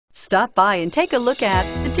Stop by and take a look at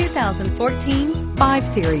the 2014 5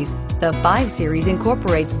 Series. The 5 Series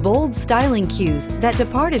incorporates bold styling cues that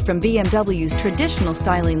departed from BMW's traditional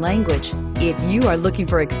styling language. If you are looking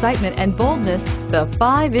for excitement and boldness, the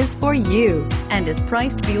 5 is for you and is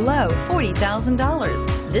priced below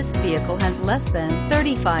 $40,000. This vehicle has less than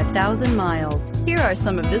 35,000 miles. Here are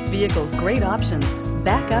some of this vehicle's great options: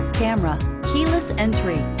 backup camera, keyless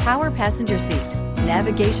entry, power passenger seat,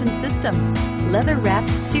 navigation system, leather-wrapped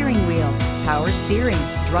steering wheel, power steering,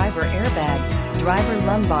 driver airbag, driver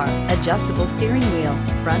lumbar, adjustable steering wheel,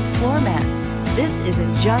 front floor mats. This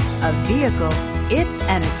isn't just a vehicle, it's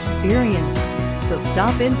an experience. So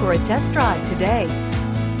stop in for a test drive today.